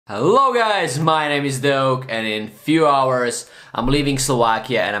Hello guys, my name is Doke and in few hours I'm leaving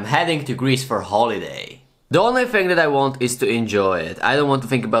Slovakia and I'm heading to Greece for holiday. The only thing that I want is to enjoy it. I don't want to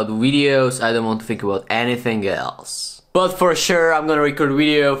think about videos, I don't want to think about anything else. But for sure I'm gonna record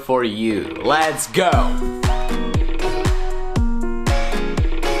video for you. Let's go!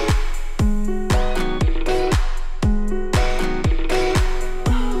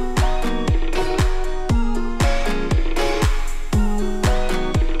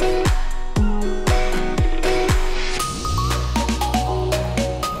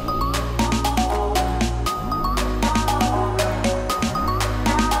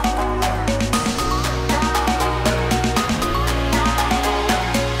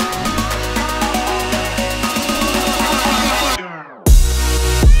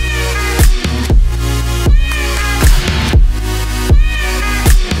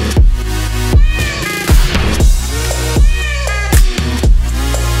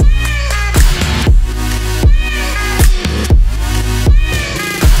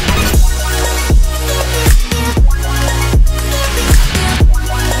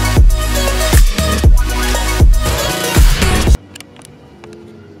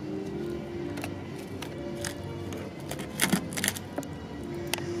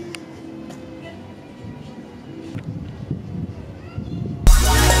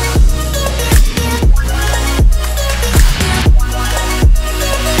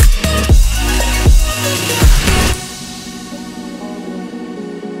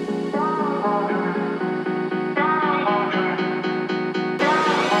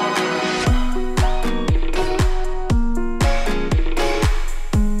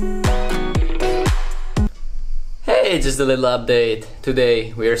 Hey, just a little update.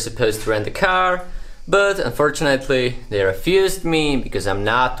 Today we are supposed to rent a car, but unfortunately they refused me because I'm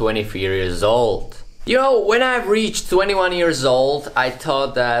not 23 years old. You know, when I've reached 21 years old, I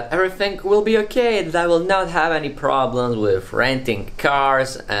thought that everything will be okay, that I will not have any problems with renting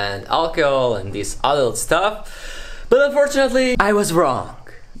cars and alcohol and this adult stuff, but unfortunately I was wrong.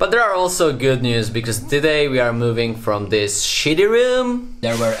 But there are also good news because today we are moving from this shitty room.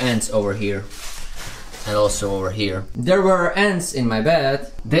 There were ants over here. And also over here. There were ants in my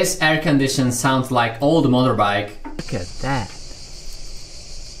bed. This air condition sounds like old motorbike. Look at that.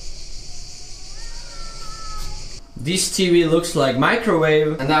 This TV looks like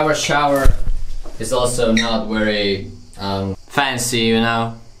microwave. And our shower is also not very fancy, you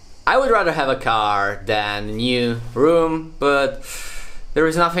know. I would rather have a car than a new room, but there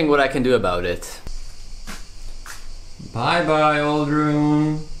is nothing what I can do about it. Bye bye old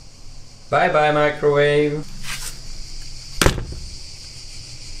room. Bye bye microwave.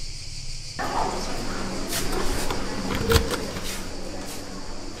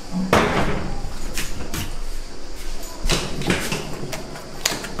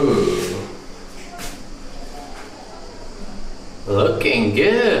 Ooh. Looking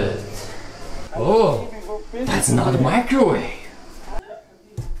good. Oh, that's not a microwave.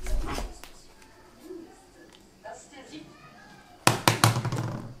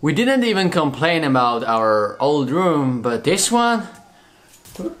 We didn't even complain about our old room, but this one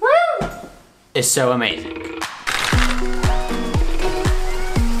is so amazing.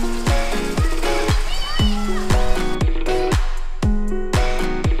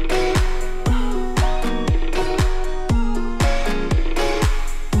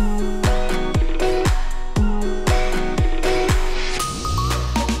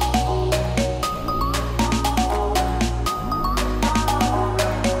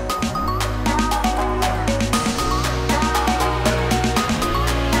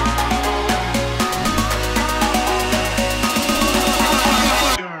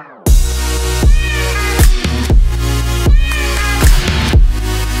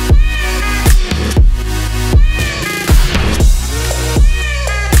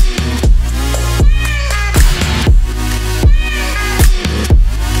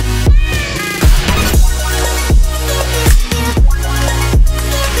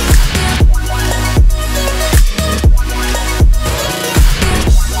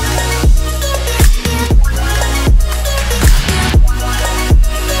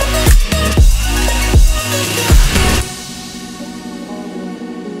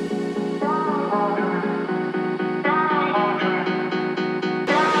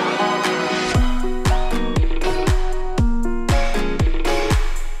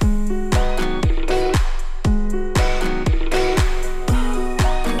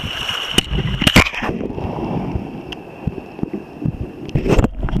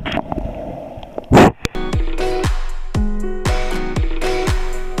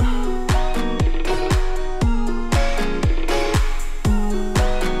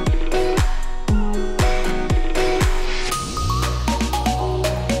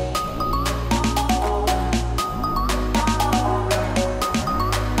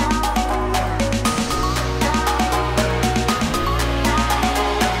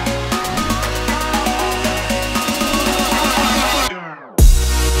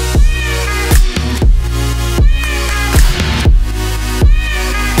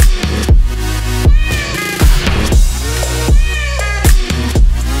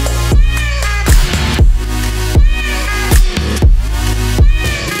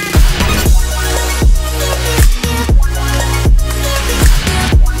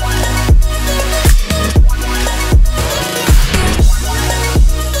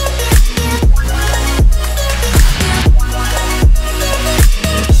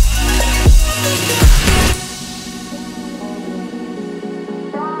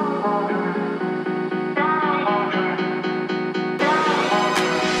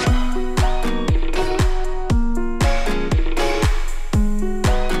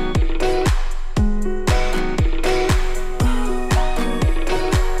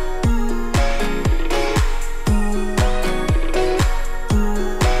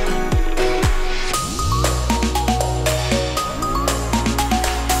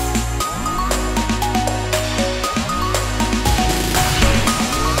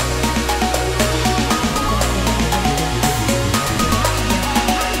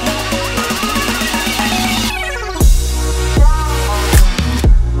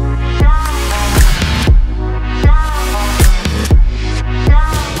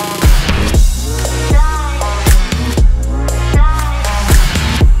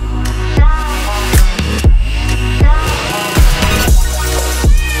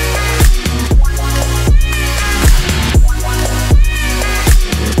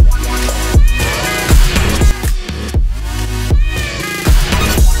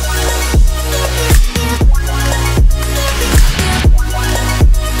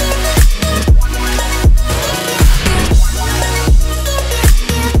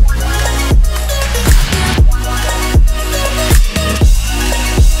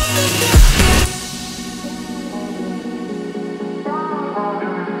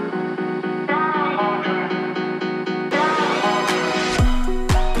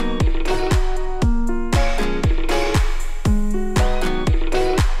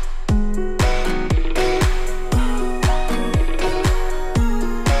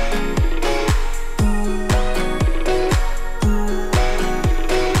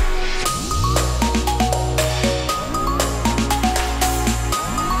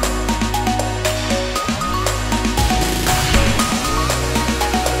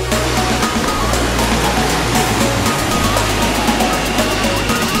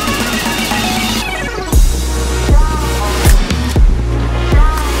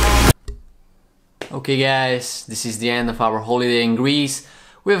 Okay guys, this is the end of our holiday in Greece.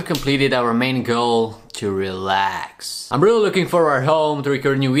 We have completed our main goal, to relax. I'm really looking forward home to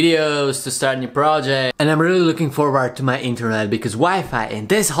record new videos, to start new projects, and I'm really looking forward to my internet because Wi-Fi in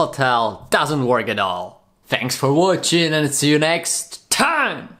this hotel doesn't work at all. Thanks for watching and see you next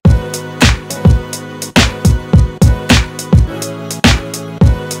time!